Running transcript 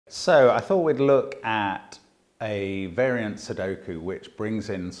So I thought we'd look at a variant Sudoku which brings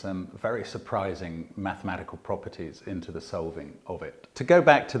in some very surprising mathematical properties into the solving of it. To go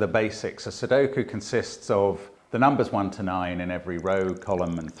back to the basics, a Sudoku consists of the numbers 1 to 9 in every row,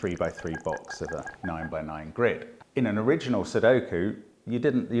 column and 3 by 3 box of a 9 by 9 grid. In an original Sudoku, you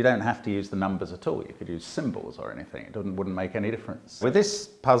don't have to use the numbers at all. You could use symbols or anything. It wouldn't make any difference. With this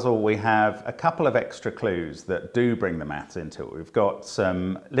puzzle, we have a couple of extra clues that do bring the maths into it. We've got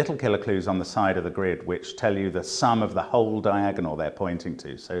some little killer clues on the side of the grid which tell you the sum of the whole diagonal they're pointing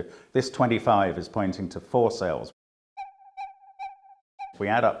to. So this 25 is pointing to 4 cells. If we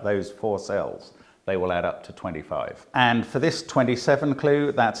add up those 4 cells, they will add up to 25. And for this 27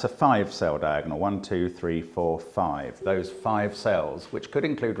 clue, that's a 5-cell diagonal. 1, 2, 3, 4, 5. Those 5 cells, which could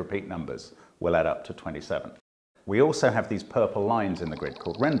include repeat numbers, will add up to 27. We also have these purple lines in the grid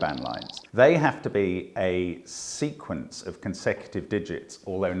called Renban lines. They have to be a sequence of consecutive digits,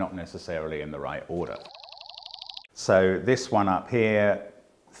 although not necessarily in the right order. So this one up here,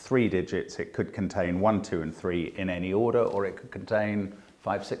 3 digits, it could contain 1, 2, and 3 in any order, or it could contain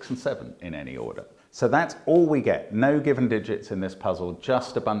 5, 6, and 7 in any order. So that's all we get. No given digits in this puzzle,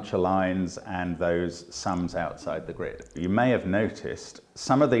 just a bunch of lines and those sums outside the grid. You may have noticed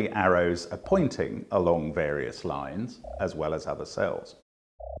some of the arrows are pointing along various lines as well as other cells.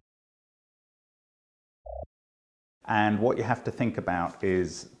 And what you have to think about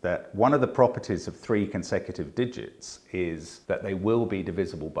is that one of the properties of 3 consecutive digits is that they will be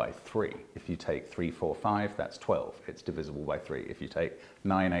divisible by 3. If you take 3, 4, 5, that's 12. It's divisible by 3. If you take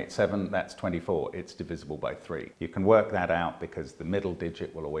 9, 8, 7, that's 24. It's divisible by 3. You can work that out because the middle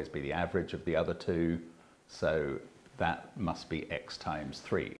digit will always be the average of the other two. So that must be x times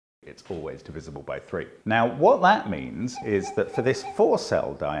 3. It's always divisible by 3. Now, what that means is that for this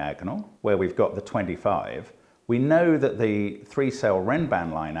 4-cell diagonal, where we've got the 25, we know that the 3-cell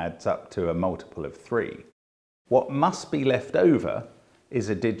Renban line adds up to a multiple of 3. What must be left over is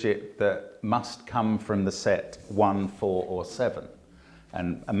a digit that must come from the set 1, 4, or 7.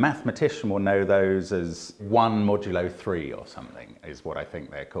 And a mathematician will know those as 1 modulo 3 or something, is what I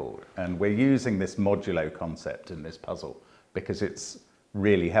think they're called. And we're using this modulo concept in this puzzle because it's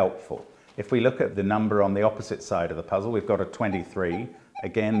really helpful. If we look at the number on the opposite side of the puzzle, we've got a 23.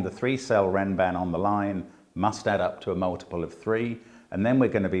 Again, the 3-cell Renban on the line must add up to a multiple of 3, and then we're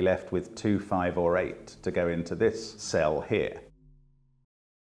going to be left with 2, 5, or 8 to go into this cell here.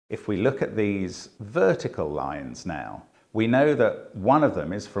 If we look at these vertical lines now, we know that one of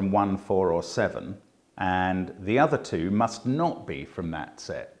them is from 1, 4, or 7, and the other two must not be from that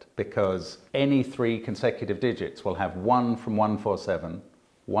set, because any 3 consecutive digits will have 1 from 1, 4, 7,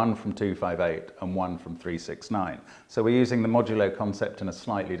 1 from 2, 5, 8, and 1 from 3, 6, 9. So we're using the modulo concept in a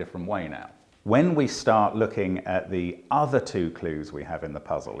slightly different way now. When we start looking at the other 2 clues we have in the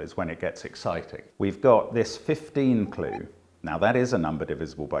puzzle is when it gets exciting. We've got this 15 clue. Now that is a number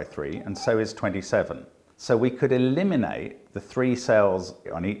divisible by 3, and so is 27. So we could eliminate the 3 cells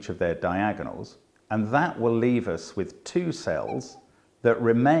on each of their diagonals, and that will leave us with 2 cells that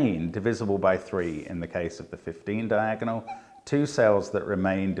remain divisible by 3 in the case of the 15 diagonal, 2 cells that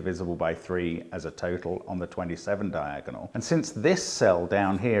remain divisible by 3 as a total on the 27 diagonal. And since this cell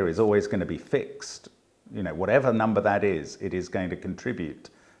down here is always going to be fixed, whatever number that is, it is going to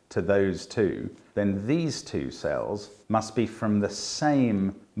contribute to those 2, then these 2 cells must be from the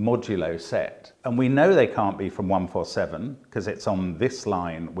same modulo set. And we know they can't be from 147 because it's on this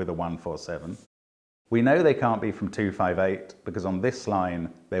line with a 147. We know they can't be from 258 because on this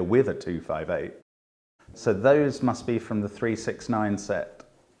line they're with a 258. So those must be from the 369 set,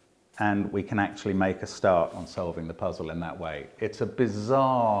 and we can actually make a start on solving the puzzle in that way. It's a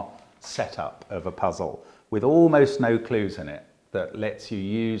bizarre setup of a puzzle with almost no clues in it that lets you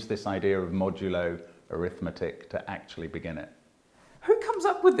use this idea of modulo arithmetic to actually begin it. Who comes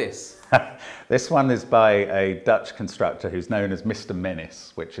up with this? This one is by a Dutch constructor who's known as Mr.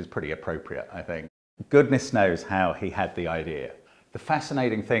 Menace, which is pretty appropriate, I think. Goodness knows how he had the idea. The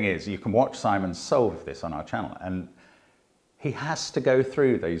fascinating thing is you can watch Simon solve this on our channel, and he has to go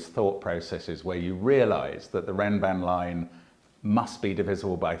through these thought processes where you realize that the Renban line must be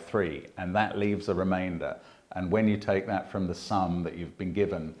divisible by 3, and that leaves a remainder. And when you take that from the sum that you've been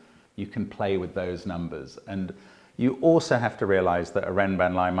given, you can play with those numbers. And you also have to realize that a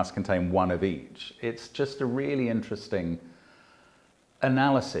Renban line must contain 1 of each. It's just a really interesting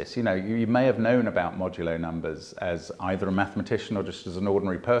analysis. You may have known about modulo numbers as either a mathematician or just as an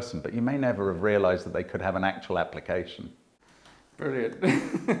ordinary person, but you may never have realized that they could have an actual application. Brilliant.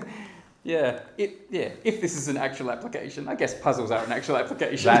 If this is an actual application, I guess puzzles are an actual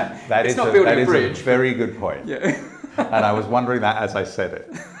application. That is not building a bridge. Very good point. Yeah. And I was wondering that as I said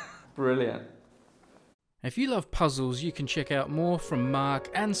it. Brilliant. If you love puzzles, you can check out more from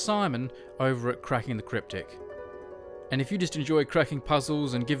Mark and Simon over at Cracking the Cryptic. And if you just enjoy cracking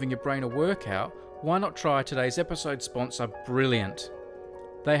puzzles and giving your brain a workout, why not try today's episode sponsor, Brilliant?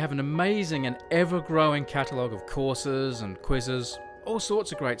 They have an amazing and ever-growing catalogue of courses and quizzes, all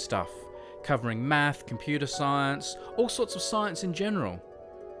sorts of great stuff, covering math, computer science, all sorts of science in general.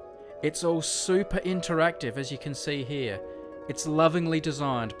 It's all super interactive, as you can see here. It's lovingly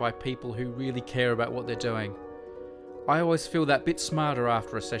designed by people who really care about what they're doing. I always feel that bit smarter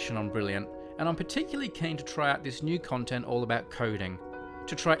after a session on Brilliant, and I'm particularly keen to try out this new content all about coding.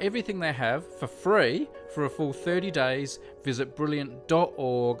 To try everything they have for free for a full 30 days, visit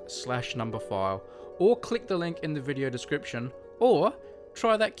brilliant.org/numberphile, or click the link in the video description, or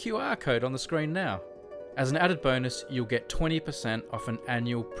try that QR code on the screen now. As an added bonus, you'll get 20% off an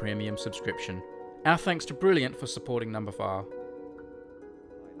annual premium subscription. Our thanks to Brilliant for supporting Numberphile.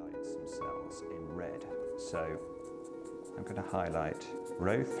 Highlight some cells in red. So I'm going to highlight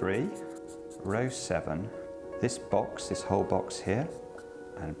row 3, row 7, this box, this whole box here,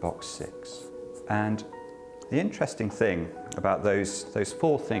 and box 6. And the interesting thing about those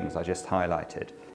 4 things I just highlighted